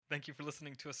Thank you for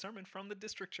listening to a sermon from the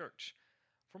District Church.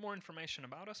 For more information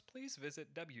about us, please visit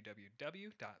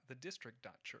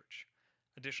www.thedistrict.church.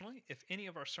 Additionally, if any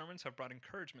of our sermons have brought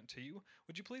encouragement to you,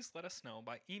 would you please let us know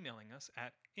by emailing us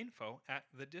at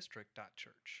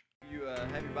info@thedistrict.church. You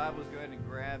have your Bibles, go ahead and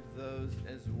grab those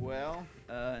as well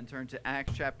and turn to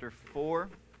Acts chapter 4.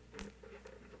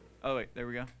 Oh, wait, there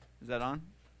we go. Is that on?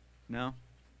 No?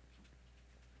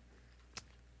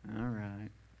 All right.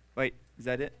 Wait, is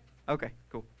that it? Okay,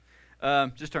 cool.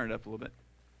 Just turn it up a little bit.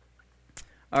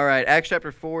 All right, Acts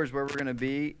chapter 4 is where we're going to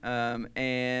be,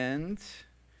 and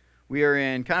we are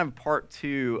in kind of part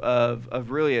 2 of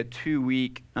really a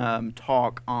 2-week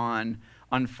talk on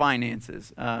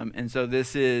finances. And so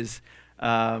this is,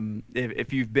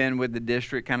 if you've been with the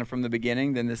district kind of from the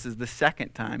beginning, then this is the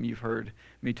second time you've heard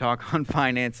me talk on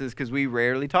finances, because we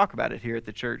rarely talk about it here at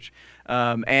the church.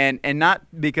 And not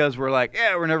because we're like,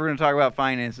 yeah, we're never going to talk about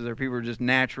finances, or people are just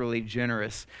naturally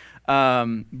generous.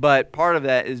 But part of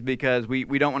that is because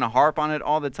we don't want to harp on it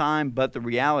all the time, but the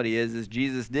reality is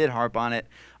Jesus did harp on it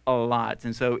a lot.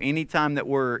 And so anytime that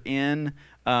we're in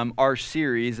our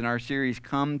series, and our series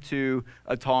come to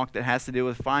a talk that has to deal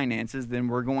with finances, then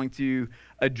we're going to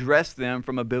address them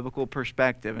from a biblical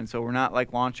perspective. And so we're not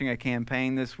like launching a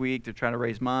campaign this week to try to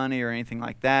raise money or anything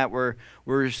like that. We're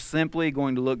simply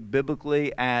going to look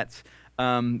biblically at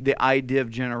the idea of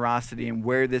generosity and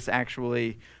where this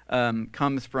actually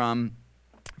comes from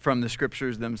the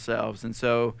scriptures themselves. And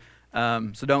so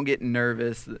don't get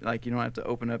nervous, like you don't have to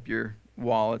open up your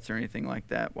wallets or anything like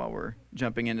that while we're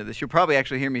jumping into this. You'll probably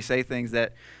actually hear me say things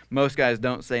that most guys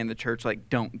don't say in the church, like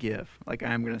don't give. Like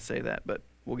I'm going to say that, but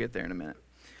we'll get there in a minute.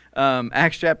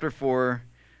 Acts chapter 4,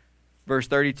 verse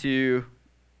 32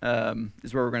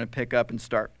 is where we're going to pick up and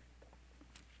start.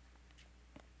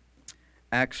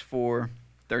 Acts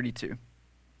 4:32. It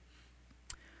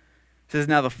says,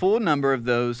 "Now the full number of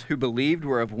those who believed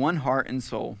were of one heart and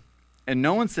soul. And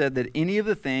no one said that any of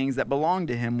the things that belonged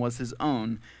to him was his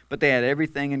own, but they had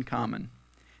everything in common.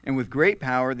 And with great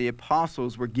power the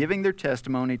apostles were giving their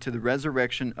testimony to the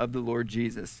resurrection of the Lord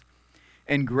Jesus.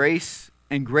 And great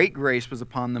grace was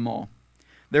upon them all.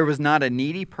 There was not a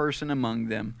needy person among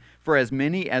them, for as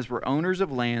many as were owners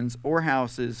of lands or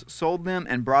houses sold them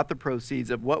and brought the proceeds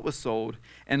of what was sold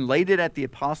and laid it at the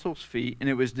apostles' feet, and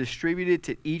it was distributed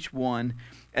to each one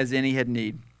as any had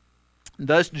need.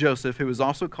 Thus Joseph, who was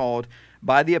also called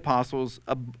by the apostles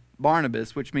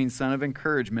Barnabas, which means son of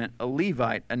encouragement, a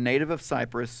Levite, a native of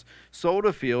Cyprus, sold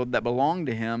a field that belonged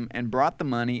to him and brought the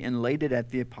money and laid it at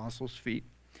the apostles' feet.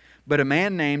 But a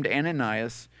man named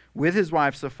Ananias, with his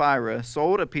wife Sapphira,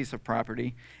 sold a piece of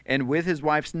property, and with his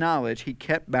wife's knowledge he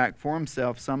kept back for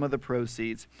himself some of the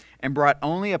proceeds, and brought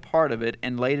only a part of it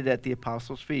and laid it at the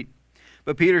apostles' feet.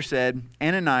 But Peter said,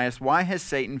 Ananias, why has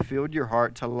Satan filled your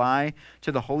heart to lie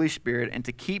to the Holy Spirit and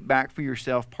to keep back for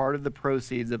yourself part of the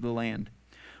proceeds of the land?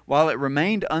 While it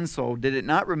remained unsold, did it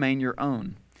not remain your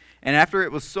own? And after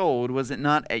it was sold, was it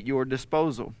not at your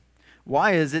disposal?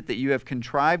 Why is it that you have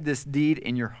contrived this deed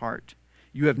in your heart?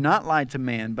 You have not lied to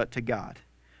man, but to God."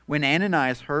 When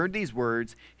Ananias heard these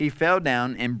words, he fell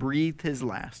down and breathed his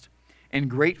last,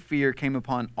 and great fear came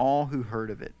upon all who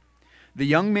heard of it. The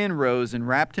young men rose and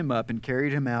wrapped him up and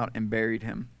carried him out and buried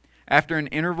him. After an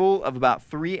interval of about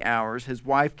 3 hours, his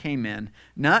wife came in,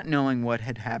 not knowing what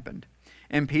had happened.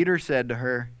 And Peter said to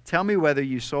her, "Tell me whether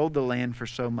you sold the land for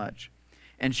so much."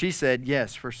 And she said,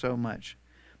 "Yes, for so much."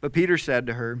 But Peter said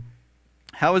to her,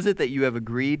 "How is it that you have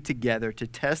agreed together to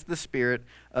test the Spirit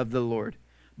of the Lord?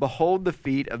 Behold, the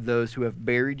feet of those who have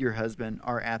buried your husband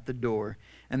are at the door,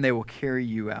 and they will carry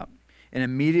you out." And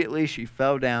immediately she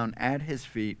fell down at his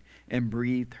feet and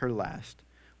breathed her last.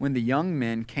 When the young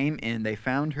men came in, they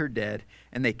found her dead,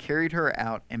 and they carried her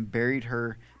out and buried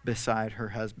her beside her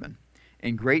husband.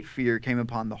 And great fear came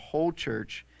upon the whole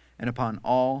church and upon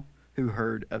all who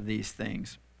heard of these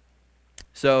things.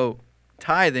 So,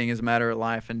 tithing is a matter of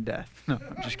life and death. No,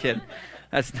 I'm just kidding.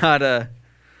 That's not the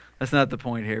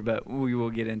point here, but we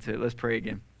will get into it. Let's pray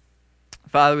again.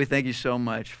 Father, we thank you so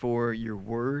much for your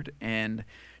word and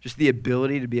just the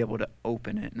ability to be able to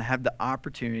open it and have the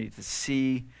opportunity to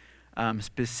see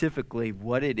specifically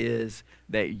what it is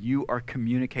that you are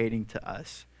communicating to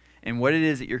us, and what it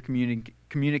is that you're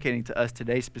communicating to us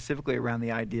today, specifically around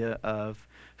the idea of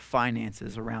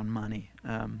finances, around money,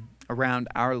 around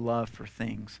our love for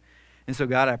things. And so,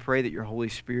 God, I pray that your Holy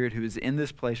Spirit, who is in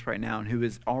this place right now and who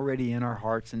is already in our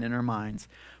hearts and in our minds,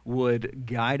 would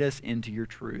guide us into your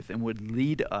truth and would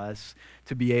lead us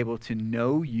to be able to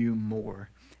know you more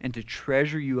and to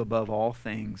treasure you above all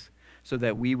things, so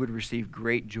that we would receive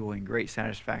great joy and great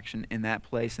satisfaction in that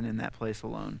place and in that place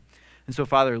alone. And so,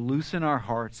 Father, loosen our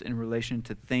hearts in relation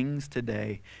to things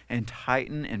today and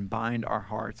tighten and bind our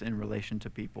hearts in relation to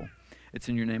people. It's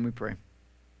in your name we pray.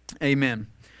 Amen.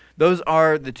 Those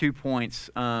are the 2 points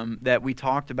that we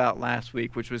talked about last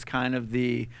week, which was kind of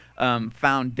the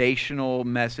foundational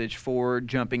message for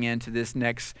jumping into this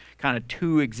next kind of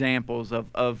 2 examples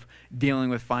of dealing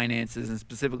with finances, and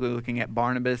specifically looking at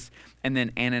Barnabas and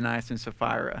then Ananias and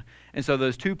Sapphira. And so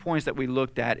those 2 points that we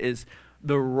looked at is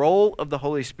the role of the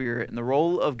Holy Spirit and the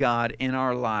role of God in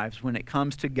our lives when it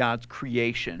comes to God's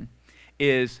creation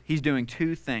is he's doing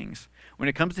 2 things. When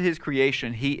it comes to his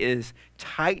creation, he is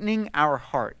tightening our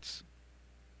hearts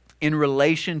in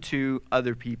relation to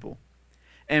other people.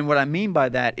 And what I mean by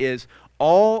that is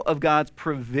all of God's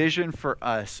provision for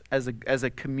us as a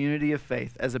community of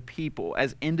faith, as a people,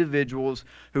 as individuals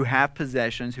who have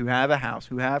possessions, who have a house,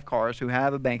 who have cars, who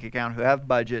have a bank account, who have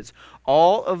budgets,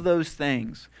 all of those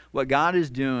things, what God is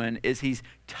doing is he's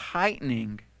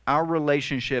tightening our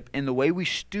relationship in the way we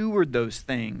steward those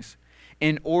things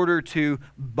in order to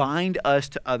bind us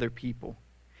to other people,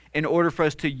 in order for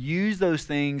us to use those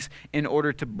things in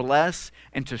order to bless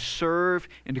and to serve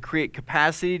and to create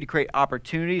capacity, to create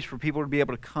opportunities for people to be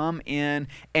able to come in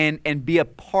and be a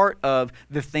part of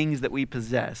the things that we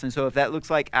possess. And so if that looks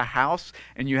like a house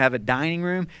and you have a dining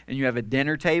room and you have a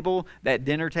dinner table, that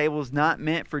dinner table is not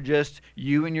meant for just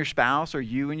you and your spouse or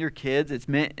you and your kids. It's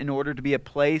meant in order to be a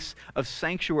place of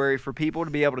sanctuary for people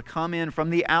to be able to come in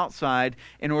from the outside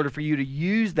in order for you to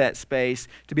use that space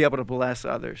to be able to bless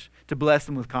others, to bless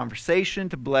them with conversation,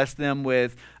 to bless them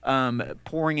with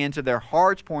pouring into their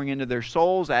hearts, pouring into their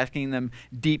souls, asking them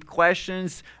deep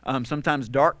questions, sometimes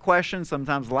dark questions,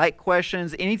 sometimes light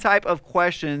questions, any type of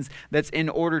questions that's in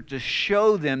order to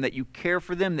show them that you care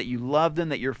for them, that you love them,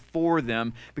 that you're for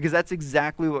them, because that's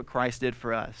exactly what Christ did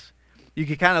for us. You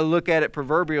could kind of look at it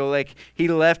proverbial, like he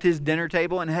left his dinner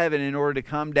table in heaven in order to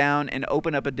come down and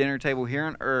open up a dinner table here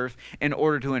on earth in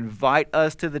order to invite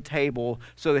us to the table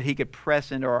so that he could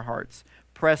press into our hearts,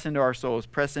 press into our souls,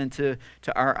 press into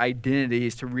our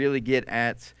identities to really get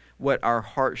at what our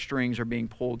heartstrings are being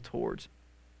pulled towards.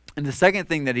 And the second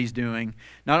thing that he's doing,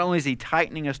 not only is he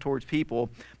tightening us towards people,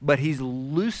 but he's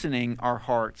loosening our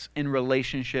hearts in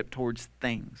relationship towards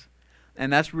things.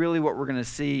 And that's really what we're going to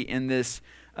see in this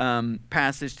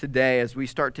passage today as we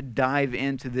start to dive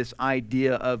into this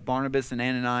idea of Barnabas and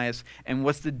Ananias, and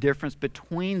what's the difference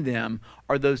between them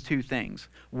are those 2 things.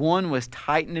 One was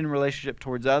tightened in relationship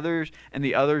towards others, and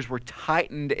the others were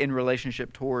tightened in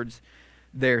relationship towards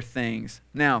their things.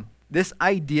 Now, this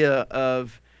idea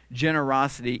of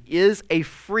generosity is a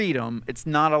freedom, it's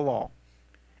not a law.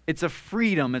 It's a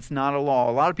freedom, it's not a law.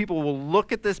 A lot of people will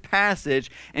look at this passage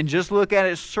and just look at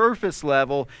it surface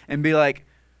level and be like,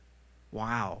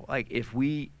 wow, like if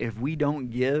we don't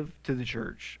give to the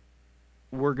church,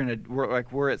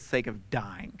 we're at sake of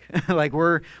dying. Like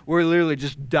we're literally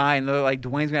just dying. Like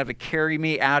Dwayne's gonna have to carry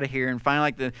me out of here and find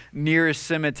like the nearest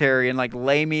cemetery and like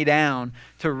lay me down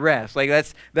to rest. Like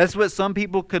that's what some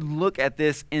people could look at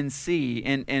this and see.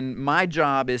 And my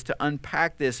job is to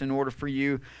unpack this in order for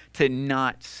you to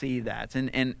not see that.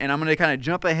 And I'm gonna kind of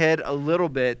jump ahead a little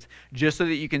bit just so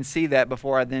that you can see that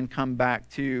before I then come back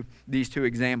to these 2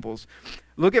 examples.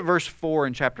 Look at verse 4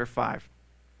 in chapter 5.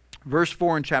 Verse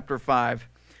 4 in chapter 5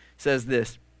 says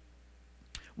this: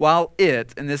 while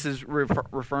it, and this is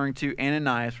referring to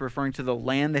Ananias, referring to the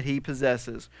land that he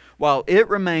possesses, while it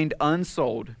remained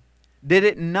unsold, did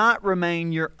it not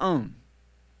remain your own?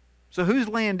 So whose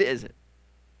land is it?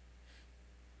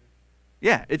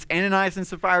 Yeah, it's Ananias and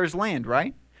Sapphira's land,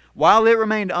 right? While it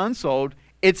remained unsold,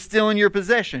 it's still in your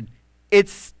possession.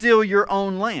 It's still your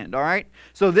own land, all right?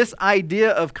 So this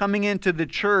idea of coming into the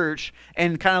church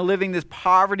and kind of living this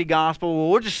poverty gospel,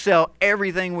 well, we'll just sell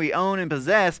everything we own and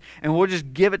possess and we'll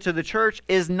just give it to the church,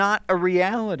 is not a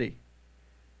reality.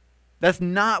 That's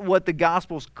not what the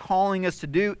gospel's calling us to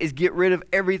do, is get rid of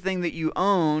everything that you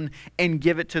own and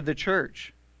give it to the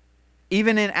church.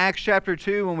 Even in Acts chapter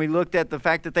 2, when we looked at the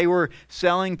fact that they were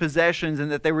selling possessions and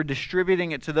that they were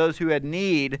distributing it to those who had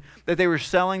need, that they were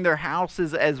selling their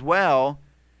houses as well,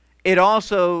 it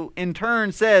also in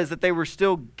turn says that they were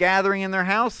still gathering in their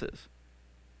houses.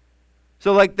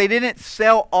 So like they didn't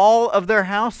sell all of their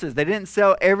houses. They didn't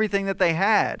sell everything that they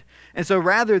had. And so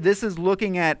rather this is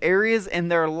looking at areas in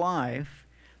their life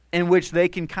in which they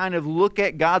can kind of look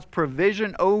at God's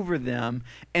provision over them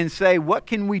and say, what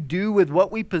can we do with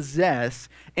what we possess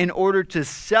in order to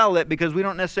sell it because we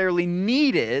don't necessarily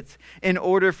need it in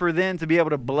order for them to be able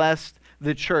to bless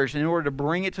the church, in order to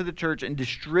bring it to the church and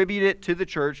distribute it to the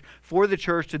church, for the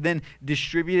church to then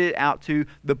distribute it out to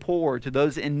the poor, to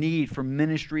those in need for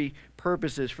ministry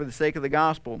purposes, for the sake of the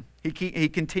gospel. He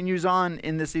continues on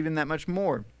in this even that much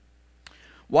more.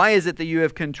 Why is it that you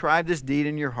have contrived this deed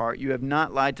in your heart? You have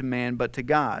not lied to man, but to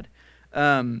God.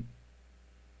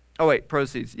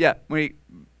 Proceeds. Yeah, let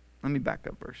me back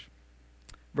up verse.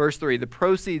 Verse 3, the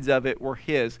proceeds of it were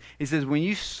his. He says, when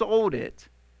you sold it,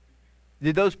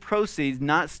 did those proceeds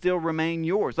not still remain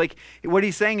yours? Like, what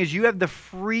he's saying is you have the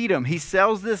freedom. He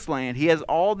sells this land. He has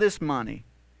all this money.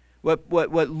 What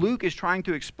Luke is trying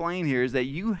to explain here is that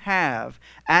you have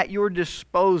at your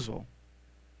disposal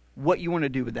what you want to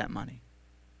do with that money.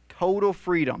 Total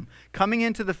freedom. Coming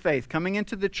into the faith, coming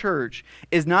into the church,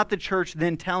 is not the church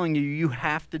then telling you you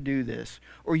have to do this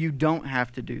or you don't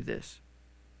have to do this.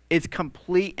 It's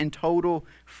complete and total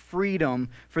freedom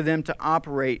for them to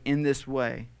operate in this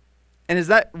way. And is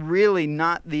that really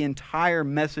not the entire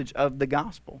message of the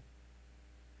gospel?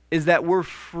 Is that we're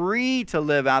free to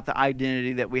live out the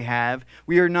identity that we have.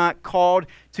 We are not called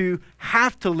to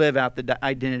have to live out the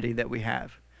identity that we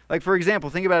have. Like, for example,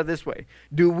 think about it this way.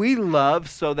 Do we love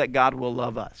so that God will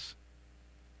love us?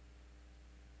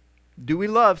 Do we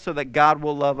love so that God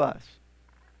will love us?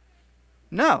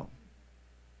 No.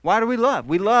 Why do we love?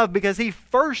 We love because He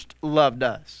first loved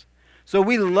us. So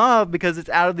we love because it's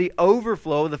out of the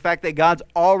overflow of the fact that God's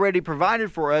already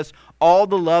provided for us all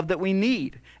the love that we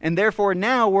need. And therefore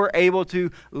now we're able to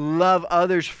love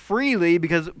others freely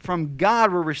because from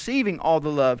God we're receiving all the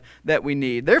love that we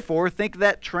need. Therefore, think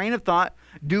that train of thought.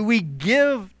 Do we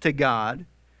give to God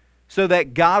so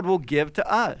that God will give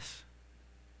to us?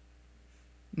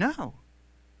 No.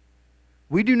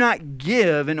 We do not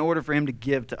give in order for Him to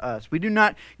give to us. We do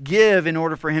not give in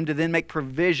order for Him to then make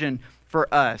provision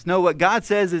for us. No, what God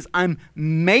says is, I'm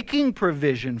making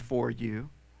provision for you.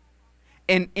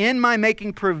 And in my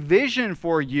making provision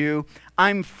for you,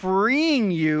 I'm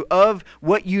freeing you of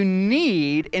what you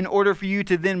need in order for you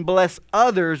to then bless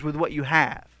others with what you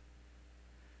have.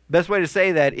 Best way to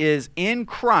say that is, in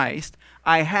Christ,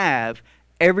 I have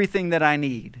everything that I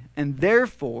need. And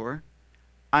therefore,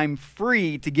 I'm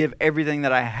free to give everything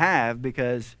that I have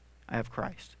because I have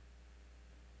Christ.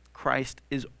 Christ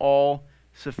is all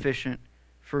sufficient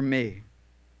for me.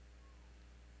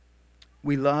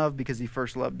 We love because He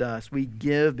first loved us. We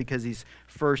give because He's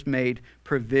first made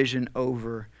provision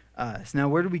over us. Now,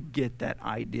 where do we get that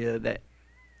idea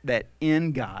that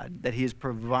in God, that He is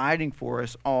providing for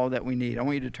us all that we need? I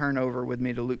want you to turn over with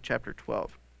me to Luke chapter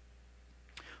 12.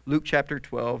 Luke chapter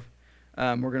 12,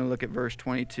 we're going to look at verse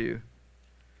 22.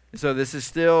 So this is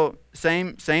still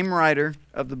same writer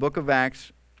of the book of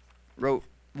Acts wrote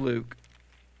Luke.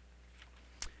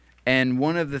 And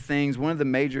one of the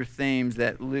major themes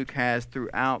that Luke has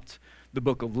throughout the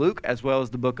book of Luke as well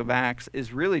as the book of Acts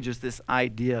is really just this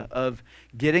idea of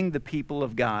getting the people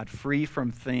of God free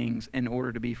from things in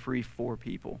order to be free for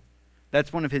people.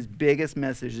 That's one of his biggest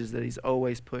messages that he's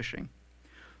always pushing.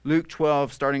 Luke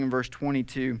 12, starting in verse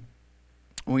 22,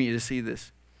 I want you to see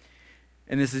this.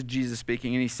 And this is Jesus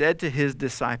speaking. And He said to His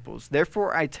disciples,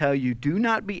 "Therefore I tell you, do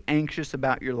not be anxious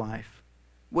about your life,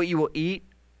 what you will eat,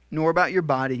 nor about your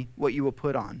body, what you will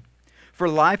put on. For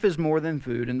life is more than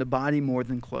food, and the body more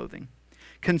than clothing.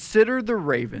 Consider the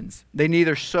ravens. They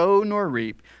neither sow nor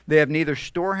reap. They have neither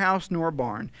storehouse nor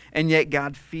barn, and yet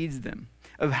God feeds them.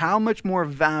 Of how much more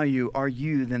value are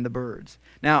you than the birds?"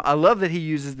 Now, I love that he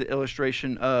uses the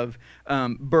illustration of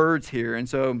birds here. And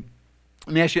so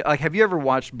let me ask you, have you ever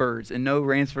watched birds? And no,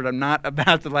 Ransford, I'm not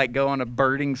about to go on a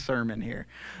birding sermon here.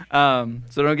 So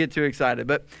don't get too excited.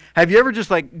 But have you ever just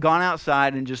gone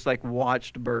outside and just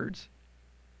watched birds?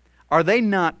 Are they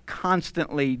not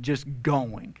constantly just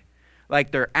going?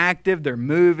 They're active, they're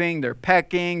moving, they're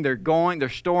pecking, they're going, they're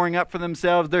storing up for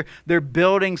themselves, they're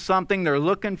building something, they're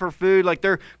looking for food,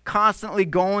 they're constantly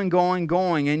going.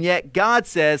 And yet God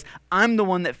says, I'm the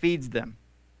one that feeds them.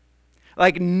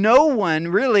 No one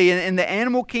really in the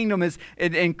animal kingdom is,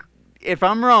 and if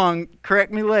I'm wrong,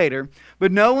 correct me later,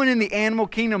 but no one in the animal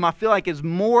kingdom I feel is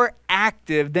more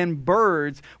active than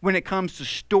birds when it comes to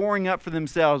storing up for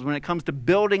themselves, when it comes to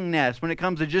building nests, when it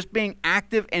comes to just being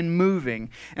active and moving.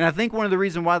 And I think one of the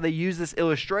reasons why they use this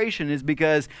illustration is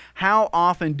because how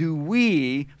often do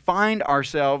we find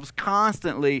ourselves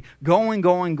constantly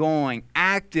going,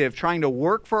 active, trying to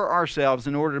work for ourselves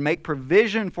in order to make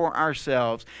provision for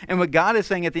ourselves. And what God is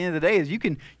saying at the end of the day is you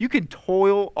can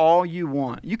toil all you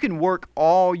want. You can work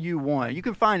all you want. You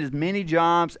can find as many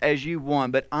jobs as you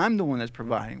want, but I'm the one that's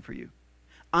providing for you.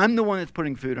 I'm the one that's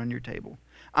putting food on your table.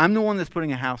 I'm the one that's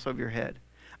putting a house over your head.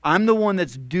 I'm the one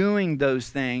that's doing those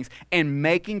things and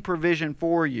making provision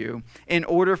for you in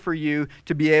order for you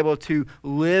to be able to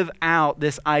live out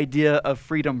this idea of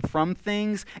freedom from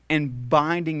things and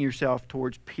binding yourself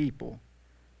towards people.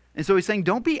 And so he's saying,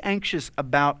 don't be anxious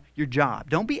about your job.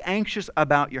 Don't be anxious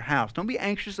about your house. Don't be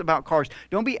anxious about cars.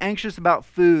 Don't be anxious about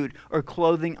food or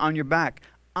clothing on your back.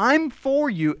 I'm for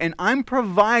you, and I'm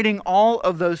providing all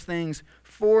of those things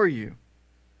for you.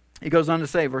 He goes on to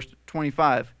say, verse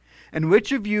 25, and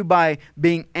which of you by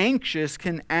being anxious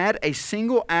can add a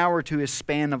single hour to his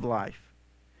span of life?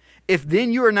 If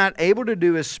then you are not able to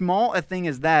do as small a thing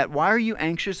as that, why are you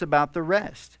anxious about the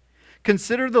rest?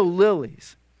 Consider the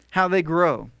lilies, how they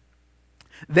grow.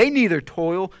 They neither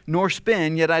toil nor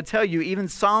spin, yet I tell you, even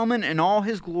Solomon in all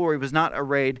his glory was not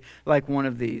arrayed like one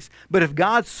of these. But if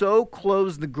God so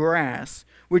clothes the grass,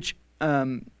 which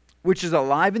is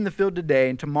alive in the field today,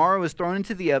 and tomorrow is thrown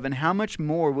into the oven, how much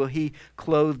more will he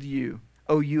clothe you,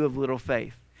 O you of little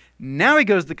faith? Now he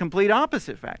goes the complete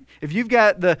opposite fact. If you've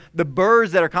got the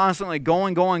birds that are constantly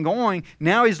going,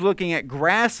 now he's looking at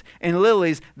grass and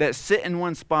lilies that sit in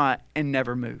one spot and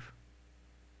never move.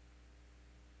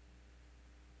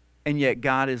 And yet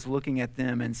God is looking at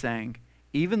them and saying,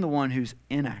 even the one who's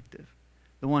inactive,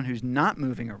 the one who's not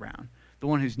moving around, the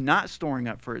one who's not storing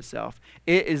up for itself,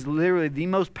 it is literally the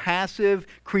most passive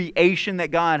creation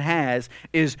that God has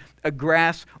is a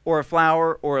grass or a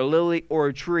flower or a lily or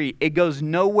a tree. It goes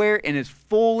nowhere and is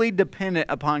fully dependent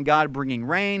upon God bringing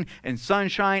rain and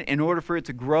sunshine in order for it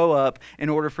to grow up, in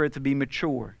order for it to be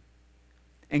mature.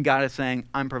 And God is saying,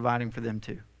 I'm providing for them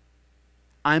too.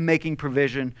 I'm making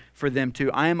provision for them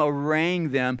too. I am arraying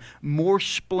them more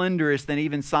splendorous than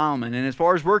even Solomon. And as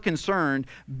far as we're concerned,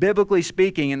 biblically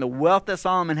speaking, in the wealth that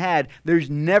Solomon had,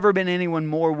 there's never been anyone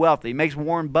more wealthy. It makes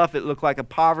Warren Buffett look like a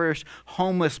impoverished,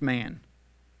 homeless man,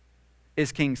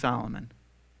 is King Solomon.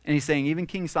 And he's saying, even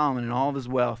King Solomon in all of his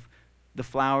wealth, the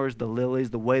flowers, the lilies,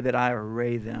 the way that I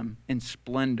array them in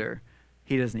splendor,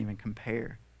 he doesn't even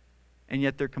compare. And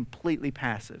yet they're completely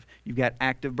passive. You've got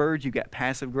active birds, you've got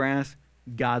passive grass.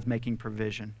 God's making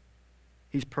provision.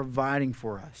 He's providing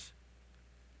for us.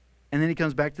 And then he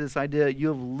comes back to this idea, you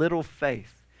have little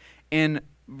faith. In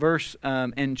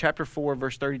chapter 4,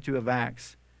 verse 32 of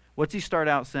Acts, what's he start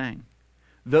out saying?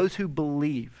 Those who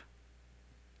believe,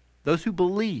 those who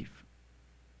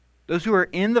are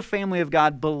in the family of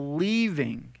God,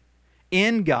 believing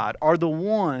in God, are the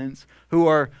ones who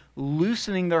are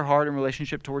loosening their heart in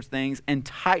relationship towards things and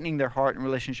tightening their heart in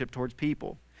relationship towards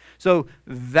people. So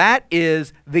that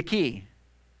is the key.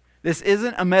 This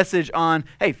isn't a message on,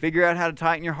 hey, figure out how to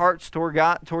tighten your hearts towards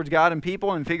God and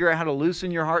people and figure out how to loosen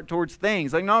your heart towards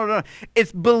things. Like, no.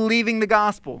 It's believing the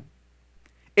gospel.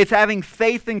 It's having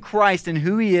faith in Christ and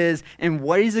who he is and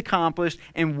what he's accomplished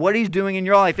and what he's doing in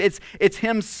your life. It's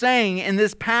him saying in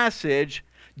this passage,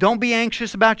 don't be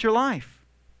anxious about your life.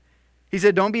 He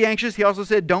said, don't be anxious. He also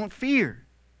said, don't fear.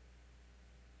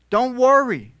 Don't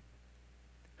worry.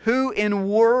 Who in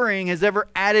worrying has ever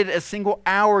added a single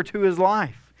hour to his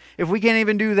life? If we can't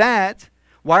even do that,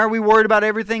 why are we worried about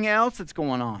everything else that's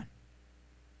going on?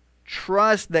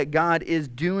 Trust that God is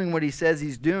doing what he says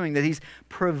he's doing, that he's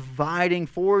providing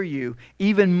for you,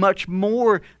 even much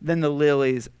more than the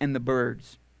lilies and the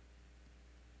birds.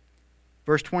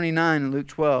 Verse 29 in Luke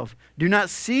 12, do not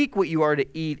seek what you are to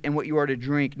eat and what you are to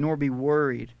drink, nor be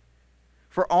worried.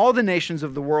 For all the nations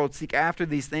of the world seek after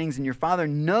these things, and your Father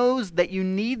knows that you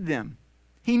need them.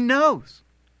 He knows.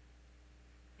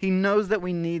 He knows that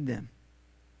we need them.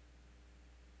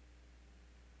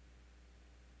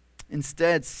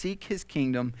 Instead, seek his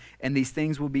kingdom, and these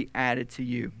things will be added to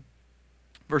you.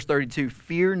 Verse 32,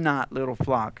 fear not, little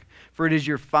flock, for it is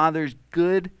your Father's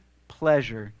good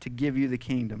pleasure to give you the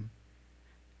kingdom.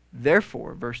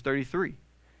 Therefore, verse 33,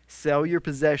 sell your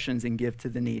possessions and give to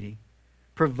the needy.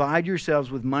 Provide yourselves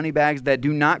with money bags that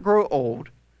do not grow old,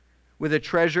 with a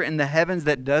treasure in the heavens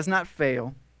that does not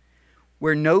fail,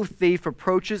 where no thief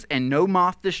approaches and no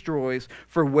moth destroys.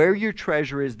 For where your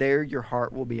treasure is, there your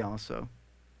heart will be also.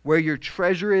 Where your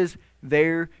treasure is,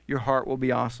 there your heart will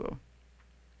be also.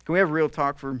 Can we have real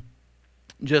talk for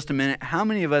just a minute? How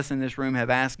many of us in this room have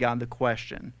asked God the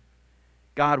question,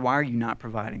 God, why are you not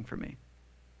providing for me?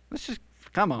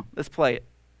 Come on, let's play it.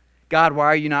 God, why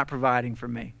are you not providing for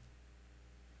me?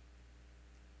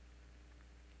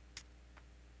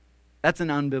 That's an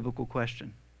unbiblical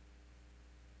question.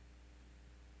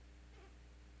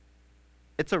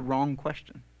 It's a wrong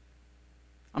question.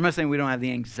 I'm not saying we don't have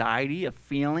the anxiety of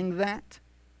feeling that,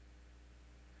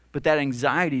 but that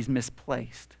anxiety is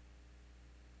misplaced.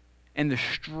 And the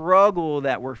struggle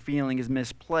that we're feeling is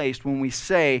misplaced when we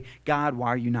say, God, why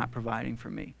are you not providing for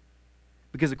me?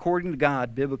 Because according to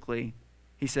God, biblically,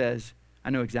 he says, I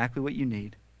know exactly what you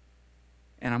need,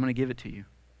 and I'm going to give it to you.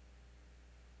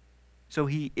 So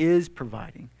he is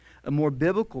providing. A more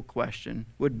biblical question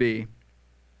would be,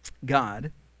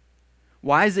 God,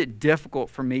 why is it difficult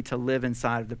for me to live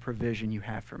inside of the provision you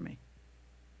have for me?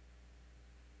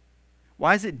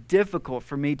 Why is it difficult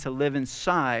for me to live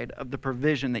inside of the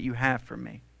provision that you have for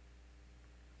me?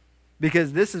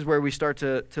 Because this is where we start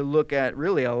to look at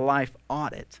really a life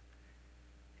audit.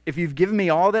 If you've given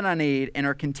me all that I need and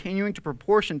are continuing to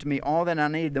proportion to me all that I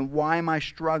need, then why am I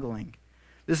struggling?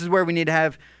 This is where we need to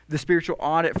have the spiritual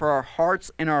audit for our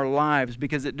hearts and our lives,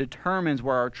 because it determines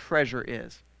where our treasure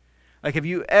is. Like, have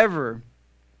you ever,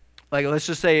 like, let's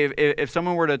just say if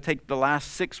someone were to take the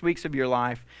last 6 weeks of your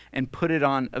life and put it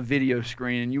on a video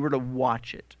screen and you were to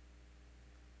watch it,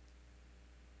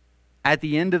 at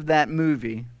the end of that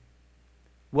movie,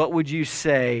 what would you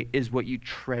say is what you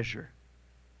treasure?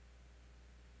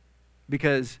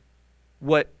 Because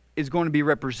what is going to be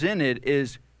represented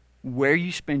is where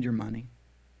you spend your money,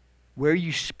 where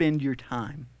you spend your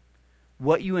time,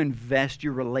 what you invest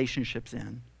your relationships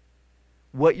in.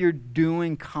 What you're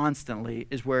doing constantly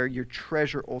is where your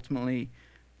treasure ultimately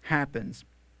happens.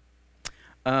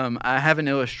 I have an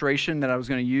illustration that I was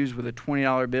going to use with a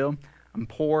 $20 bill. I'm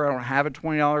poor, I don't have a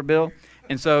 $20 bill.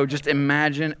 And so just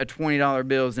imagine a $20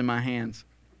 bill is in my hands.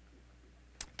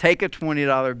 Take a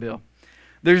 $20 bill.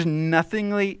 There's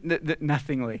nothingly,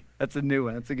 that's a new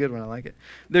one, that's a good one, I like it.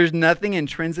 There's nothing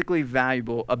intrinsically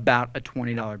valuable about a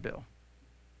 $20 bill,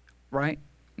 right?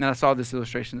 Now I saw this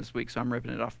illustration this week, so I'm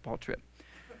ripping it off of Paul Tripp.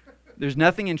 There's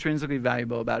nothing intrinsically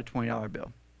valuable about a $20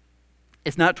 bill.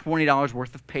 It's not $20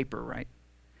 worth of paper, right?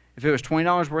 If it was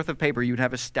 $20 worth of paper, you'd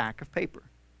have a stack of paper.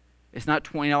 It's not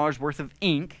 $20 worth of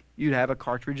ink, you'd have a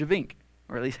cartridge of ink,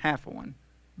 or at least half of one,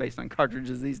 based on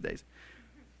cartridges these days.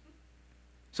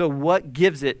 So what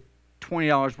gives it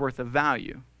 $20 worth of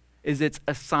value is its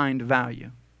assigned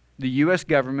value. The U.S.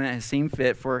 government has seen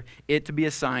fit for it to be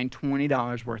assigned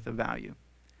 $20 worth of value.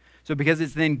 So because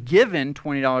it's then given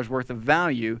 $20 worth of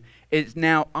value, it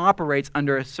now operates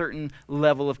under a certain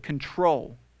level of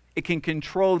control. It can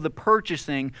control the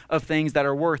purchasing of things that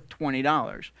are worth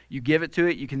 $20. You give it to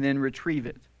it, you can then retrieve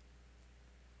it.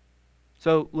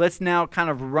 So let's now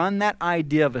kind of run that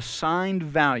idea of assigned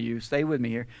value, stay with me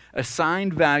here,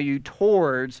 assigned value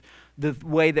towards the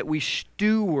way that we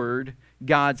steward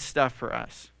God's stuff for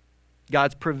us,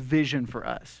 God's provision for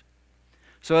us.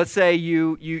 So let's say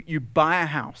you buy a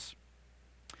house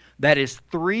that is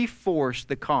 3/4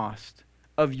 the cost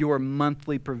of your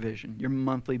monthly provision, your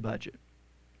monthly budget.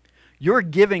 You're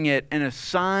giving it an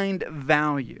assigned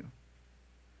value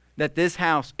that this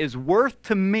house is worth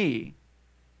to me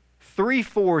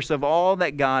 3/4 of all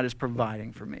that God is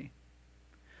providing for me.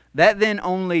 That then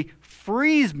only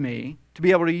frees me to be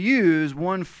able to use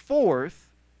 1/4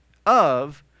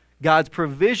 of God's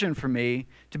provision for me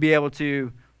to be able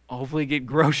to hopefully get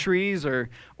groceries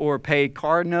or pay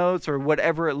card notes or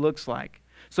whatever it looks like.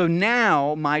 So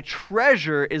now my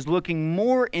treasure is looking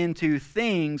more into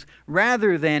things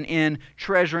rather than in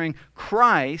treasuring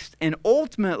Christ and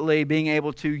ultimately being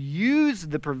able to use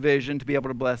the provision to be able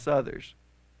to bless others.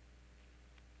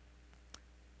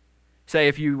 Say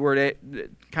if you were to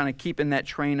kind of keep in that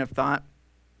train of thought,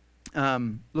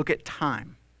 look at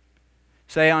time.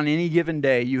 Say on any given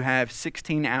day you have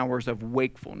 16 hours of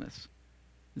wakefulness.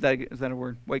 Is that a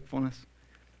word? Wakefulness?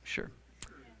 Sure.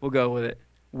 We'll go with it.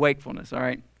 Wakefulness, all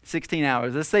right? 16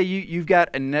 hours. Let's say you've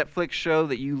got a Netflix show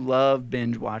that you love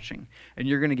binge watching, and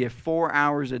you're going to give 4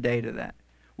 hours a day to that.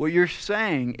 What you're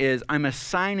saying is, I'm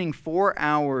assigning 4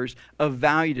 hours of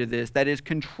value to this that is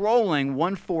controlling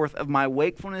 1/4 of my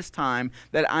wakefulness time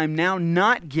that I'm now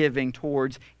not giving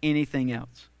towards anything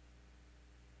else.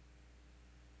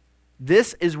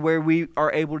 This is where we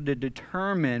are able to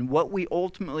determine what we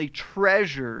ultimately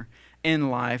treasure in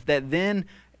life that then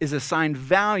is assigned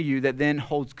value that then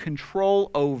holds control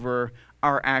over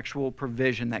our actual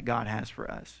provision that God has for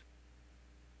us.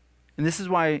 And this is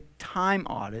why time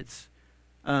audits,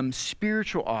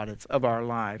 spiritual audits of our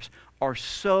lives are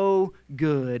so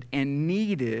good and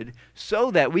needed so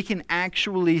that we can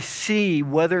actually see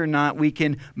whether or not we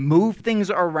can move things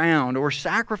around or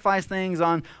sacrifice things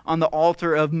on the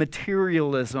altar of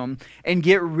materialism and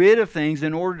get rid of things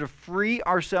in order to free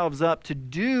ourselves up to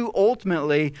do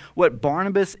ultimately what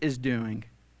Barnabas is doing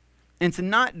and to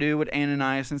not do what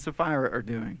Ananias and Sapphira are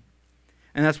doing.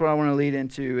 And that's what I want to lead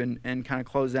into and kind of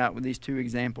close out with these two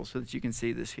examples so that you can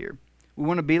see this here. We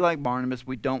want to be like Barnabas.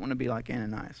 We don't want to be like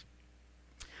Ananias.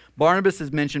 Barnabas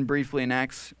is mentioned briefly in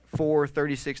Acts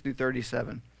 4:36 through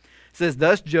 37. It says,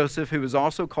 "Thus Joseph, who was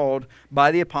also called by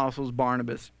the apostles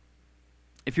Barnabas,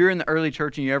 If you're in the early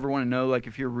church and you ever want to know, like,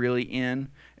 if you're really in,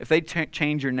 if they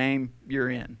change your name, you're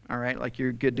in, all right? Like,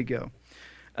 you're good to go.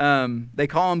 They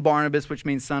call him Barnabas, which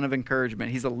means son of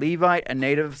encouragement. He's a Levite, a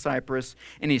native of Cyprus,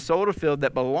 and he sold a field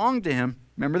that belonged to him.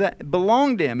 Remember that? It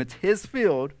belonged to him. It's his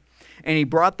field. And he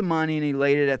brought the money and he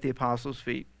laid it at the apostles'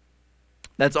 feet.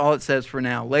 That's all it says for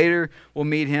now. Later, we'll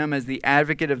meet him as the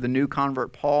advocate of the new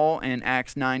convert Paul in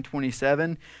Acts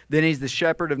 9:27. Then he's the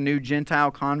shepherd of new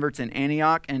Gentile converts in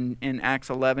Antioch in Acts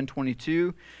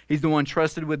 11:22. He's the one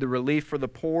trusted with the relief for the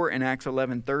poor in Acts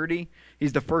 11:30.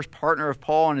 He's the first partner of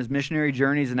Paul on his missionary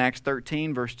journeys in Acts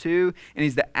 13, verse 2. And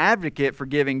he's the advocate for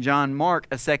giving John Mark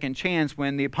a second chance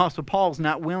when the Apostle Paul's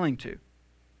not willing to.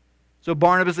 So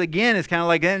Barnabas again is kind of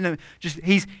like,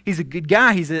 he's a good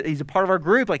guy. He's a part of our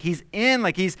group. Like, he's in.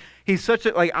 Like, he's such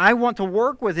a, like, I want to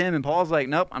work with him. And Paul's like,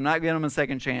 nope, I'm not giving him a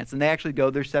second chance. And they actually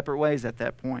go their separate ways at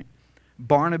that point.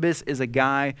 Barnabas is a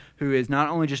guy who is not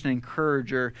only just an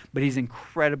encourager, but he's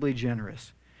incredibly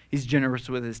generous. He's generous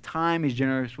with his time. He's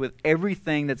generous with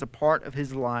everything that's a part of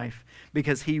his life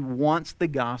because he wants the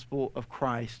gospel of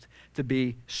Christ to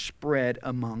be spread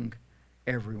among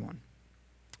everyone.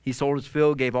 He sold his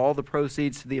field, gave all the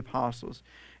proceeds to the apostles.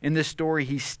 In this story,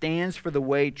 he stands for the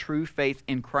way true faith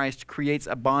in Christ creates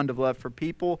a bond of love for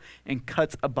people and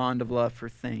cuts a bond of love for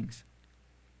things.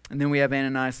 And then we have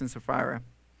Ananias and Sapphira.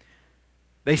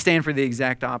 They stand for the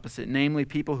exact opposite, namely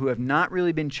people who have not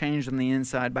really been changed on the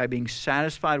inside by being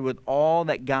satisfied with all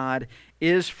that God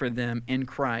is for them in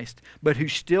Christ, but who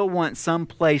still want some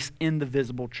place in the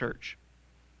visible church.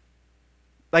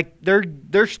 Like,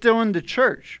 they're still in the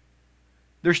church.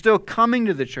 They're still coming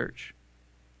to the church.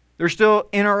 They're still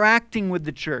interacting with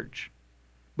the church.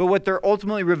 But what they're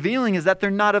ultimately revealing is that they're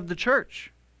not of the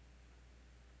church.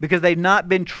 Because they've not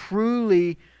been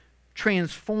truly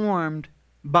transformed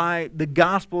by the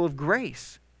gospel of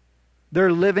grace.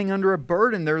 They're living under a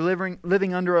burden. They're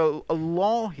living under a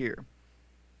law here.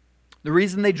 The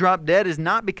reason they drop dead is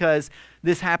not because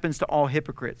this happens to all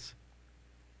hypocrites.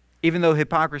 Even though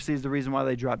hypocrisy is the reason why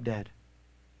they drop dead.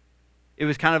 It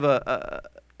was kind of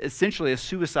essentially a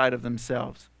suicide of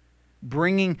themselves.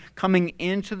 Coming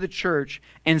into the church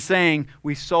and saying,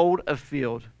 we sold a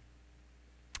field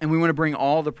and we want to bring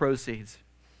all the proceeds.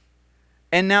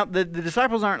 And now the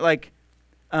disciples aren't like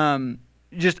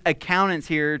just accountants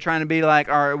here trying to be like,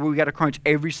 all right, we got to crunch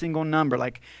every single number.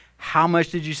 Like, how much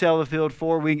did you sell the field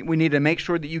for? We need to make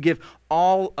sure that you give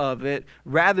all of it.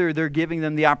 Rather, they're giving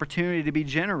them the opportunity to be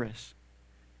generous.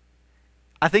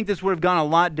 I think this would have gone a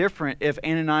lot different if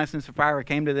Ananias and Sapphira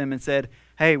came to them and said,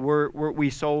 hey, we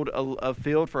sold a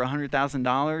field for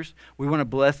 $100,000. We want to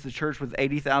bless the church with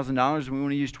 $80,000. We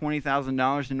want to use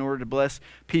 $20,000 in order to bless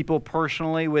people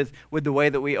personally with the way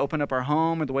that we open up our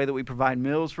home or the way that we provide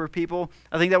meals for people.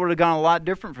 I think that would have gone a lot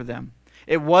different for them.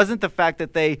 It wasn't the fact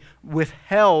that they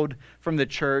withheld from the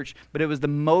church, but it was the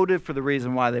motive for the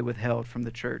reason why they withheld from the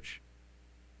church.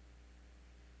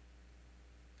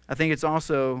 I think it's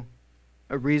also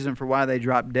a reason for why they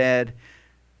drop dead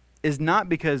is not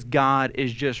because God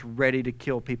is just ready to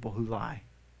kill people who lie.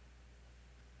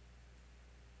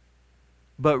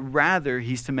 But rather,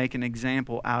 he's to make an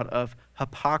example out of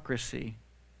hypocrisy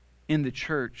in the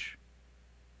church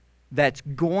that's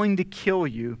going to kill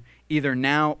you either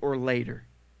now or later.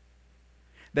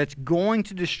 That's going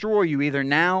to destroy you either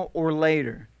now or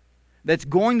later. That's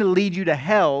going to lead you to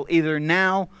hell either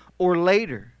now or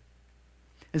later.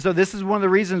 And so this is one of the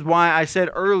reasons why I said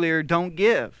earlier, don't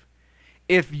give.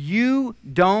 If you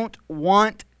don't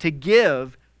want to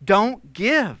give, don't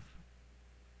give.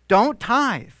 Don't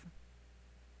tithe.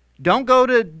 Don't go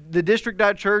to the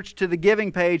district.church to the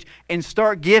giving page and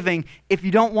start giving if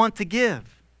you don't want to give.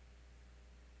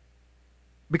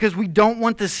 Because we don't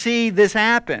want to see this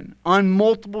happen on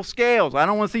multiple scales. I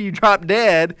don't want to see you drop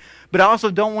dead, but I also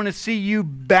don't want to see you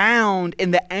bound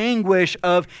in the anguish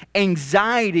of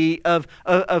anxiety, of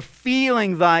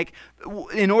feeling like,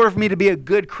 in order for me to be a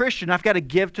good Christian, I've got to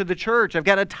give to the church. I've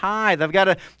got to tithe. I've got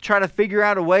to try to figure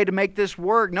out a way to make this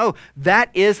work. No,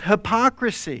 that is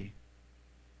hypocrisy.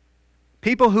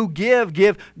 People who give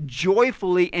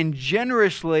joyfully and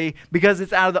generously because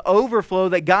it's out of the overflow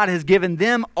that God has given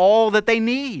them all that they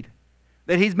need.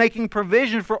 That He's making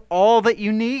provision for all that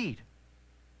you need.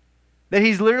 That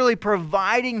He's literally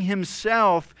providing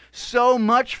Himself so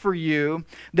much for you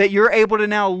that you're able to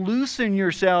now loosen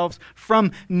yourselves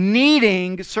from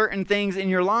needing certain things in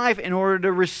your life in order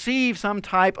to receive some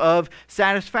type of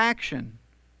satisfaction.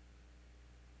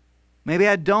 Maybe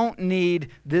I don't need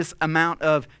this amount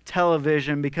of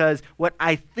television because what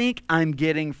I think I'm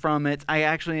getting from it, I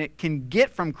actually can get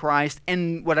from Christ,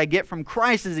 and what I get from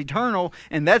Christ is eternal,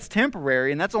 and that's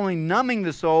temporary, and that's only numbing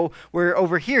the soul, where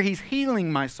over here He's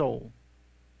healing my soul.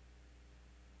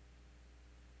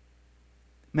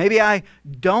 Maybe I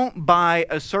don't buy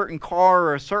a certain car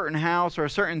or a certain house or a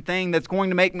certain thing that's going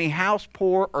to make me house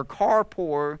poor or car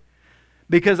poor,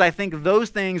 because I think those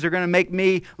things are going to make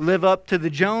me live up to the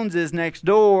Joneses next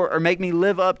door, or make me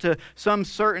live up to some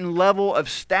certain level of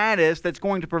status that's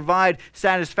going to provide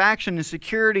satisfaction and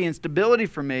security and stability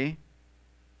for me.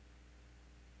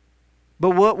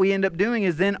 But what we end up doing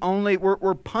is then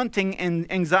we're punting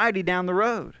anxiety down the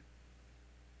road,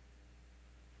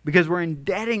 because we're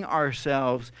indebting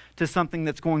ourselves to something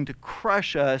that's going to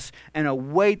crush us and a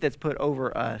weight that's put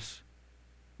over us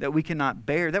that we cannot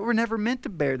bear, that we're never meant to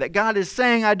bear, that God is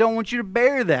saying, I don't want you to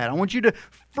bear that. I want you to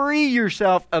free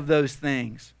yourself of those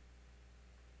things.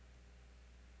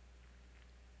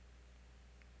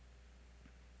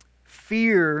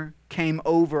 Fear came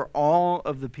over all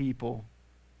of the people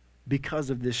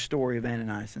because of this story of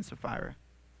Ananias and Sapphira.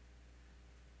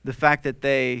 The fact that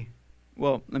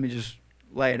let me just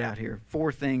lay it out here.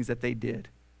 4 things that they did.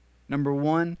 Number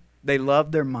 1, they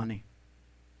loved their money.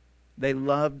 They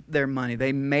loved their money.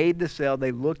 They made the sale.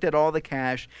 They looked at all the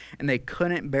cash, and they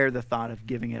couldn't bear the thought of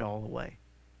giving it all away.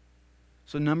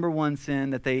 So number 1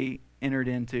 sin that they entered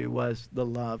into was the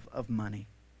love of money.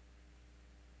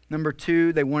 Number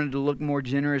 2, they wanted to look more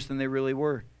generous than they really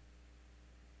were.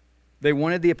 They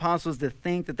wanted the apostles to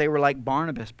think that they were like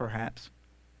Barnabas, perhaps.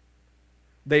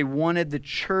 They wanted the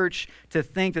church to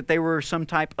think that they were some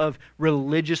type of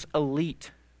religious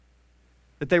elite,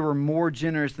 that they were more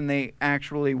generous than they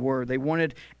actually were. They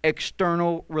wanted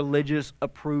external religious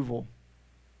approval.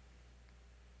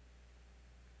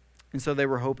 And so they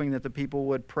were hoping that the people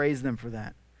would praise them for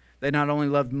that. They not only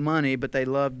loved money, but they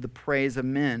loved the praise of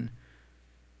men.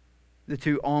 The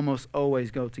two almost always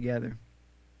go together.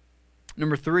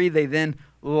 Number 3, they then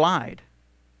lied.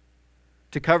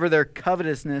 To cover their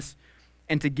covetousness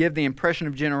and to give the impression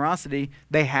of generosity,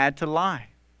 they had to lie.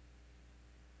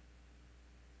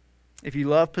 If you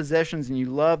love possessions and you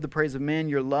love the praise of men,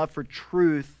 your love for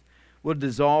truth will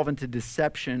dissolve into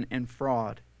deception and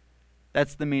fraud.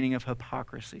 That's the meaning of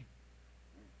hypocrisy.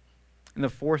 And the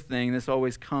 4th thing, this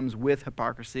always comes with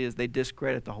hypocrisy, is they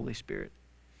discredit the Holy Spirit.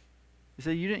 They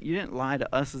say, you didn't lie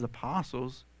to us as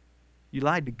apostles. You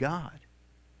lied to God.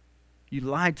 You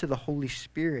lied to the Holy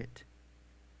Spirit.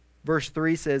 Verse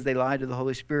 3 says they lied to the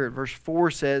Holy Spirit. Verse 4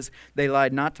 says they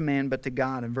lied not to man but to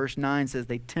God. And verse 9 says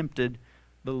they tempted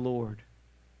the Lord.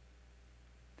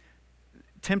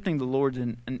 Tempting the Lord's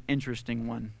an interesting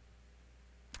one.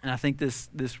 And I think this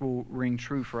will ring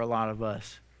true for a lot of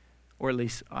us. Or at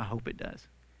least I hope it does.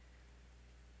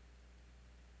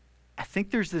 I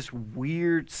think there's this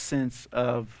weird sense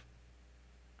of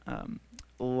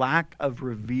lack of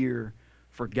revere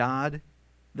for God,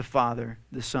 the Father,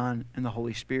 the Son, and the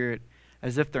Holy Spirit,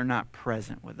 as if they're not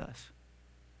present with us.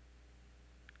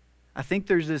 I think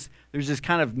there's this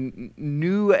kind of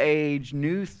new age,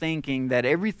 new thinking that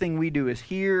everything we do is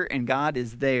here and God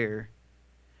is there.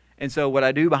 And so what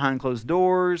I do behind closed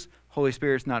doors, Holy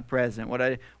Spirit's not present.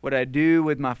 What I do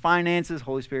with my finances,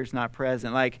 Holy Spirit's not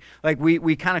present. Like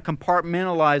we kind of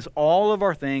compartmentalize all of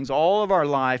our things, all of our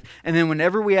life, and then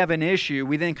whenever we have an issue,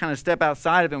 we then kind of step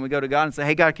outside of it and we go to God and say,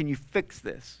 hey God, can you fix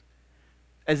this?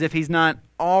 As if He's not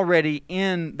already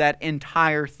in that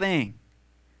entire thing.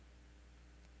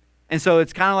 And so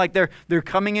it's kind of like they're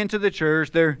coming into the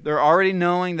church, they're already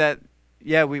knowing that,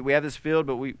 yeah, we have this field,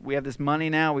 but we have this money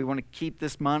now. We want to keep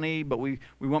this money, but we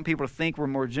want people to think we're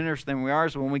more generous than we are.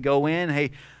 So when we go in,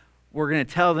 hey, we're going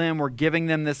to tell them we're giving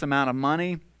them this amount of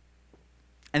money.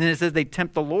 And then it says they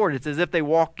tempt the Lord. It's as if they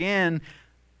walk in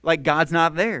like God's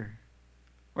not there,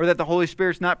 or that the Holy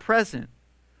Spirit's not present,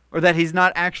 or that He's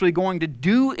not actually going to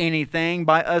do anything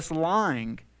by us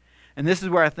lying. And this is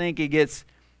where I think it gets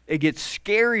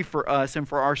scary for us and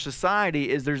for our society,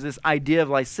 is there's this idea of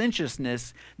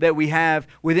licentiousness that we have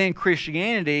within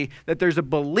Christianity, that there's a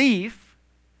belief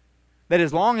that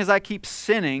as long as I keep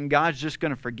sinning, God's just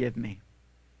going to forgive me.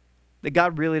 That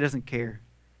God really doesn't care.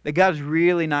 That God's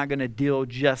really not going to deal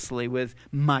justly with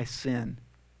my sin.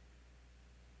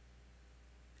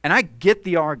 And I get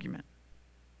the argument.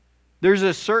 There's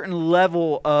a certain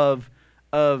level of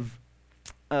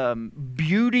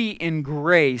beauty in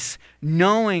grace,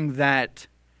 knowing that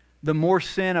the more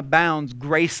sin abounds,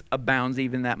 grace abounds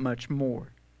even that much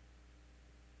more.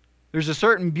 There's a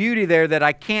certain beauty there that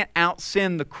I can't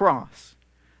out-sin the cross,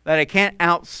 that I can't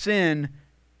out-sin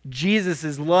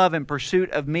Jesus' love and pursuit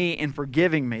of me in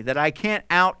forgiving me, that I can't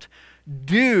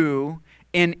outdo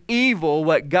in evil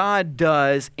what God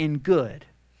does in good.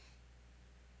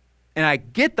 And I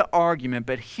get the argument,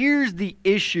 but here's the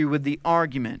issue with the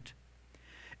argument,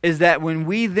 is that when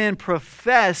we then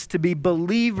profess to be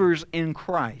believers in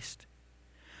Christ,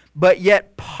 but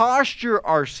yet posture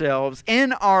ourselves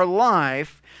in our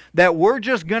life that we're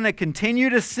just going to continue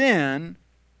to sin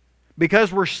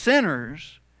because we're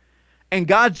sinners, and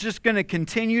God's just going to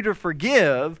continue to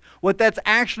forgive, what that's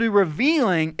actually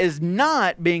revealing is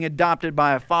not being adopted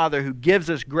by a Father who gives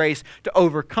us grace to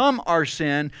overcome our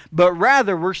sin, but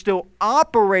rather we're still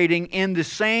operating in the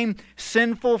same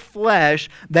sinful flesh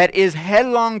that is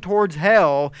headlong towards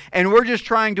hell, and we're just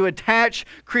trying to attach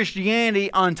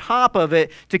Christianity on top of it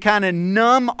to kind of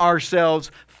numb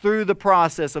ourselves through the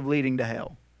process of leading to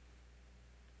hell.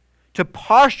 To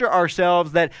posture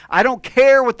ourselves that I don't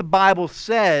care what the Bible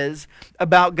says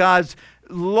about God's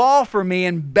law for me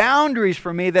and boundaries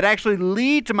for me that actually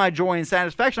lead to my joy and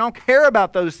satisfaction. I don't care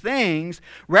about those things.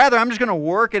 Rather, I'm just going to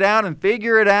work it out and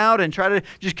figure it out and try to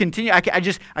just continue. I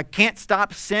can't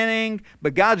stop sinning,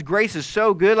 but God's grace is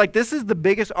so good. Like, this is the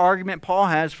biggest argument Paul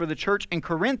has for the church in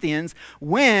Corinthians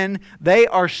when they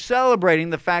are celebrating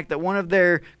the fact that one of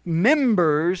their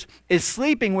members is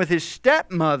sleeping with his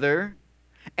stepmother,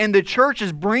 and the church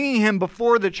is bringing him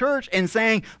before the church and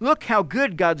saying, look how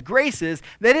good God's grace is,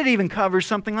 that it even covers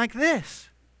something like this.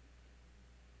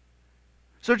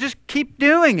 So just keep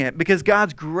doing it because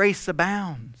God's grace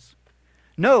abounds.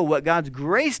 No, what God's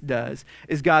grace does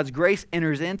is God's grace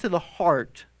enters into the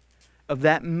heart of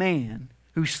that man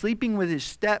who's sleeping with his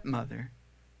stepmother,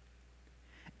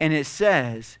 and it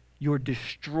says, you're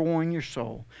destroying your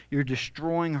soul. You're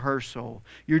destroying her soul.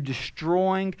 You're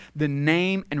destroying the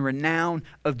name and renown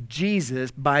of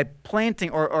Jesus by planting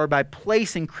or by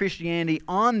placing Christianity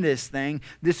on this thing.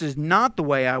 This is not the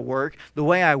way I work. The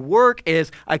way I work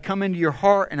is I come into your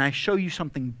heart and I show you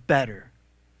something better.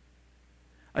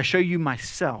 I show you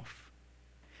myself.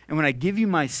 And when I give you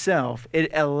myself,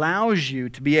 it allows you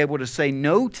to be able to say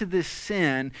no to this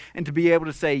sin and to be able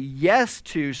to say yes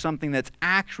to something that's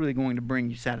actually going to bring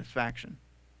you satisfaction.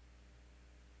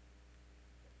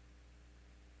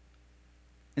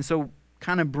 And so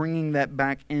kind of bringing that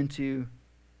back into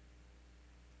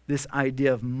this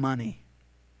idea of money.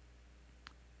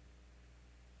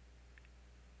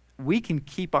 We can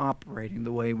keep operating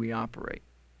the way we operate,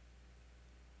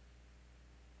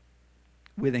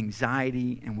 with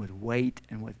anxiety and with weight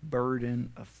and with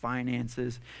burden of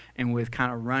finances and with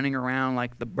kind of running around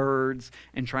like the birds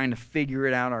and trying to figure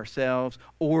it out ourselves,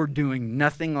 or doing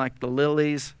nothing like the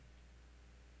lilies,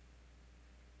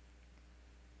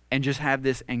 and just have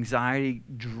this anxiety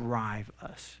drive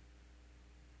us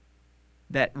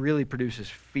that really produces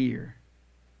fear,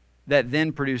 that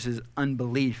then produces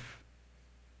unbelief.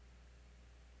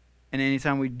 And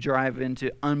anytime we drive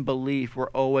into unbelief, we're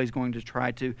always going to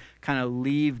try to kind of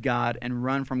leave God and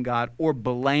run from God or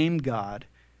blame God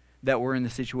that we're in the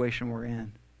situation we're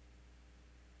in.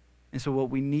 And so what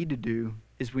we need to do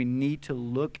is we need to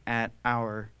look at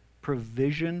our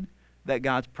provision that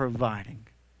God's providing.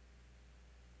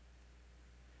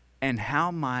 And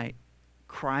how might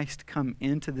Christ come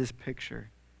into this picture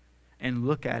and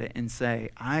look at it and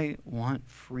say, I want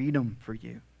freedom for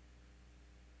you.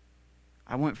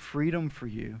 I want freedom for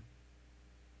you.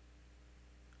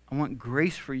 I want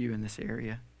grace for you in this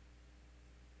area.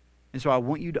 And so I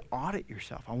want you to audit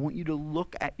yourself. I want you to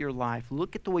look at your life.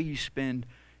 Look at the way you spend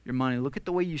your money. Look at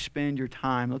the way you spend your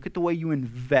time. Look at the way you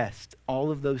invest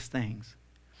all of those things.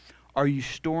 Are you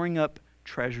storing up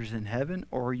treasures in heaven,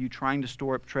 or are you trying to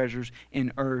store up treasures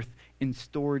in earth in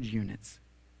storage units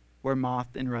where moth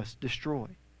and rust destroy?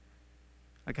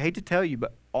 Like, I hate to tell you,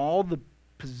 but all the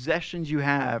possessions you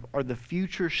have are the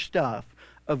future stuff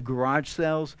of garage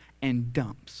sales and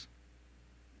dumps.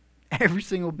 Every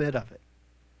single bit of it.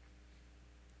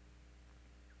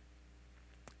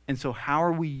 And so how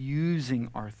are we using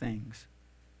our things?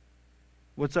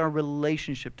 What's our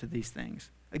relationship to these things?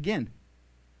 Again,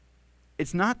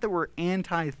 it's not that we're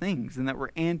anti-things and that we're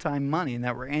anti-money and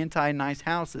that we're anti-nice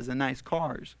houses and nice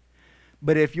cars.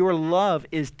 But if your love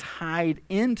is tied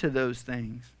into those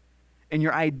things, and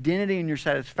your identity and your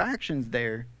satisfaction's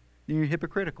there, then you're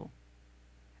hypocritical.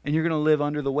 And you're going to live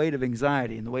under the weight of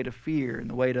anxiety and the weight of fear and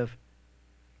the weight of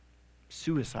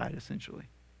suicide, essentially.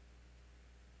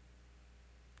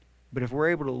 But if we're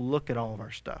able to look at all of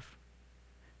our stuff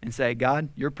and say, God,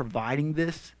 you're providing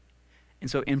this, and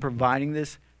so in providing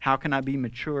this, how can I be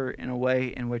mature in a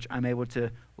way in which I'm able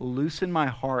to loosen my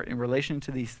heart in relation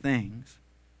to these things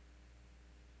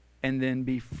and then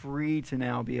be free to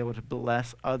now be able to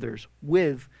bless others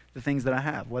with the things that I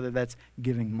have, whether that's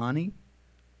giving money,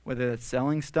 whether that's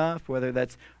selling stuff, whether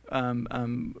that's,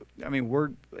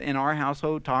 we're in our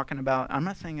household talking about, I'm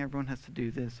not saying everyone has to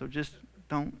do this, so just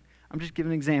don't, I'm just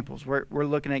giving examples. We're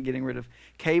looking at getting rid of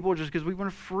cable just because we want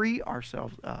to free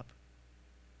ourselves up.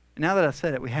 And now that I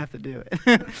said it, we have to do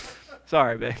it.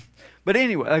 Sorry, babe. But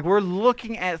anyway, like we're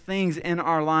looking at things in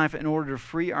our life in order to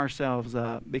free ourselves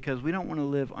up because we don't want to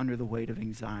live under the weight of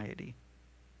anxiety.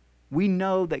 We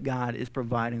know that God is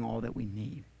providing all that we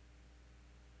need.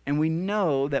 And we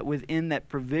know that within that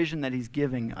provision that He's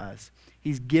giving us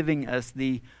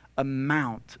the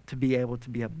amount to be able to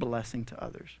be a blessing to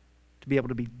others, to be able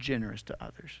to be generous to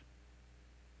others.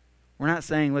 We're not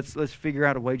saying let's figure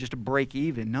out a way just to break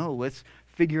even. No, let's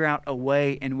figure out a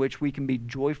way in which we can be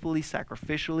joyfully,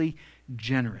 sacrificially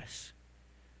generous.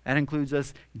 That includes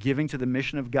us giving to the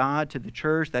mission of God, to the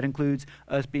church. That includes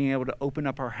us being able to open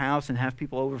up our house and have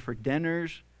people over for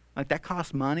dinners. Like that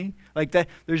costs money. Like that,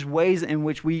 there's ways in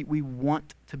which we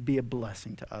want to be a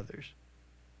blessing to others.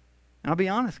 And I'll be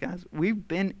honest, guys, we've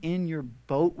been in your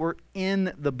boat. We're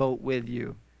in the boat with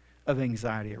you of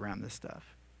anxiety around this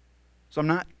stuff. So I'm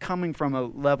not coming from a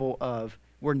level of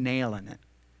we're nailing it.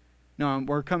 No,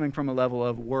 we're coming from a level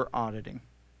of we're auditing.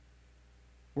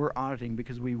 We're auditing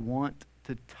because we want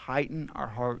to tighten our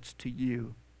hearts to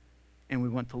you, and we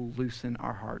want to loosen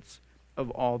our hearts of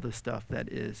all the stuff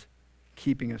that is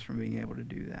keeping us from being able to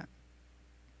do that.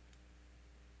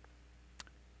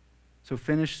 So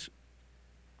finish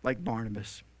like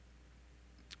Barnabas.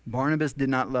 Barnabas did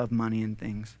not love money and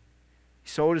things. He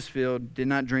sold his field, did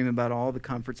not dream about all the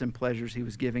comforts and pleasures he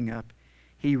was giving up.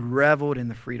 He reveled in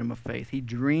the freedom of faith. He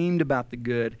dreamed about the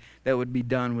good that would be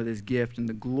done with his gift and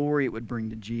the glory it would bring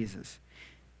to Jesus.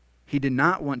 He did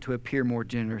not want to appear more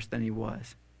generous than he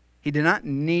was. He did not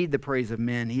need the praise of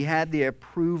men. He had the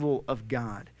approval of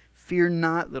God. Fear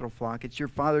not, little flock. It's your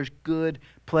Father's good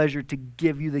pleasure to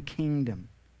give you the kingdom.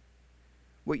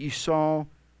 What you saw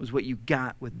was what you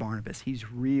got with Barnabas.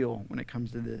 He's real when it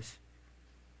comes to this.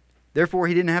 Therefore,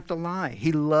 he didn't have to lie.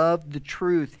 He loved the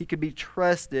truth. He could be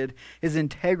trusted. His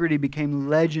integrity became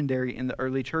legendary in the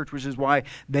early church, which is why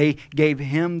they gave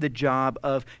him the job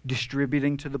of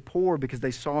distributing to the poor, because they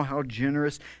saw how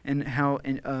generous and how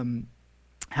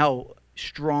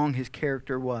strong his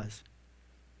character was.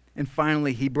 And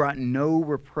finally, he brought no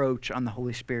reproach on the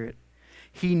Holy Spirit.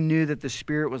 He knew that the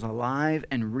Spirit was alive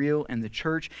and real in the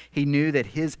church. He knew that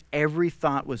his every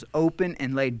thought was open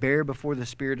and laid bare before the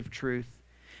Spirit of truth.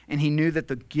 And he knew that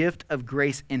the gift of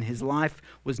grace in his life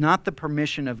was not the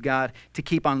permission of God to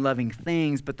keep on loving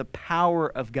things, but the power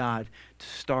of God to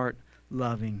start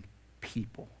loving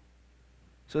people.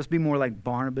 So let's be more like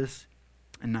Barnabas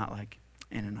and not like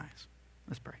Ananias.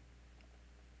 Let's pray.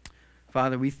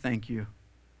 Father, we thank you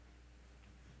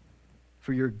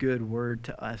for your good word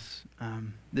to us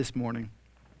this morning.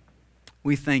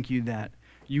 We thank you that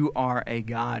you are a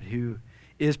God who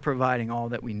is providing all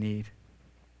that we need.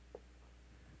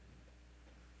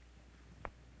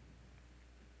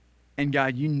 And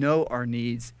God, you know our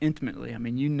needs intimately. I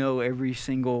mean, you know every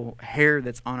single hair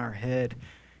that's on our head.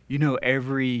 You know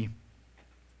every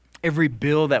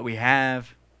bill that we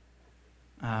have.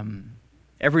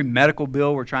 Every medical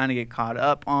bill we're trying to get caught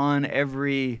up on.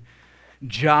 Every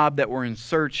job that we're in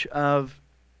search of.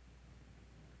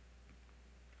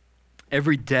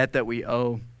 Every debt that we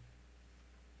owe.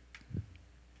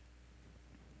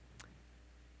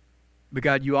 But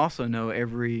God, you also know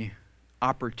every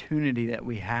opportunity that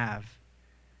we have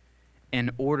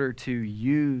in order to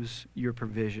use your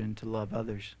provision to love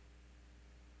others.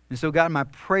 And so, God, my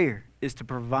prayer is to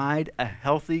provide a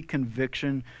healthy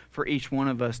conviction for each one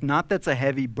of us. Not that's a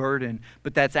heavy burden,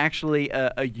 but that's actually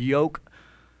a yoke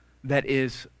that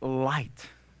is light,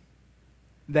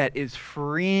 that is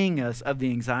freeing us of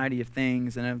the anxiety of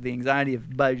things and of the anxiety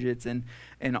of budgets and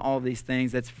all these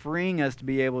things. That's freeing us to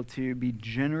be able to be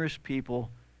generous people.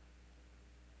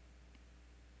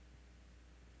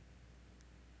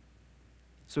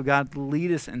 So God,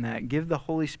 lead us in that. Give the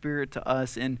Holy Spirit to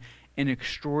us in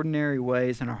extraordinary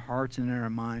ways in our hearts and in our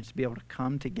minds to be able to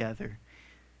come together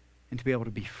and to be able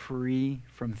to be free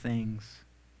from things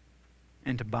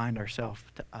and to bind ourselves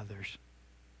to others.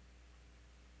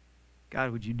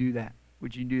 God, would you do that?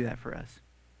 Would you do that for us?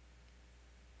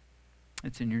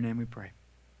 It's in your name we pray.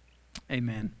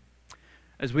 Amen.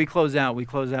 As we close out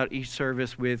each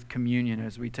service with communion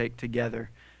as we take together.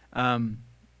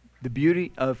 The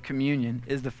beauty of communion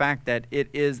is the fact that it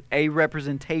is a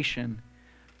representation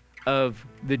of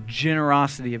the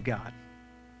generosity of God.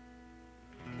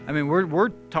 I mean, we're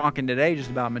talking today just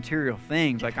about material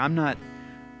things. Like I'm not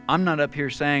I'm not up here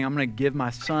saying I'm going to give my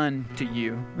son to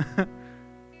you.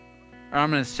 Or I'm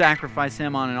going to sacrifice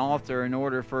him on an altar in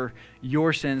order for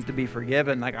your sins to be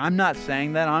forgiven. Like, I'm not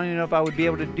saying that. I don't even know if I would be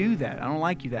able to do that. I don't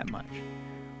like you that much.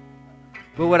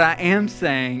 But what I am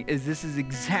saying is this is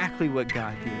exactly what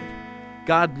God did.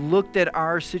 God looked at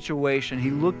our situation.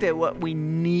 He looked at what we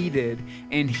needed,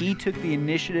 and He took the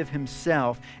initiative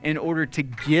Himself in order to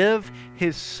give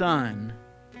His Son.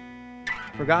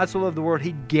 For God so loved the world,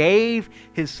 He gave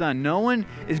His Son. No one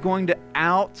is going to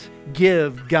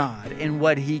outgive God in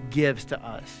what He gives to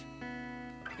us.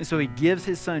 And so He gives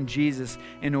His Son Jesus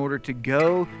in order to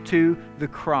go to the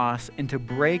cross and to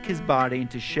break His body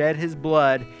and to shed His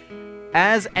blood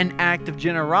as an act of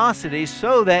generosity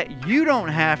so that you don't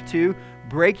have to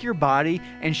break your body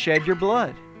and shed your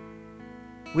blood.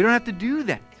 We don't have to do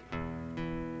that.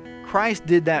 Christ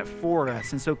did that for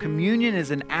us. And so communion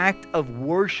is an act of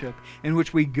worship in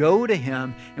which we go to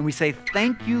Him and we say,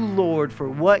 thank you, Lord, for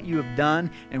what you have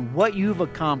done and what you've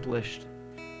accomplished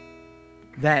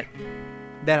that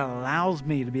allows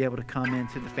me to be able to come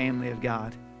into the family of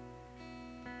God.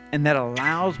 And that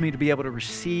allows me to be able to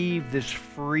receive this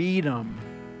freedom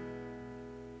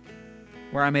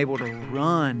where I'm able to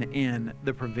run in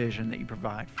the provision that you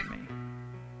provide for me.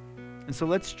 And so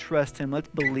let's trust Him. Let's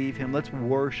believe Him. Let's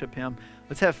worship Him.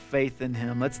 Let's have faith in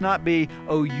Him. Let's not be,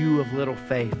 oh, you of little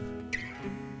faith.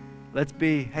 Let's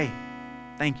be, hey,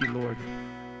 thank you, Lord.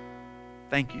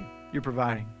 Thank you. You're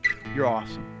providing. You're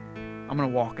awesome. I'm going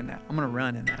to walk in that. I'm going to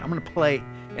run in that. I'm going to play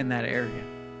in that area.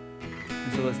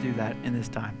 And so let's do that in this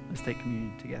time. Let's take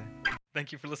communion together.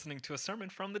 Thank you for listening to a sermon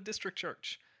from the District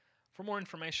Church. For more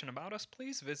information about us,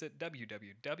 please visit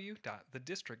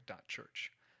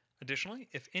www.thedistrict.church. Additionally,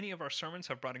 if any of our sermons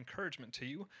have brought encouragement to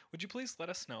you, would you please let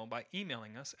us know by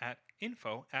emailing us at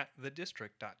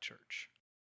info@thedistrict.church.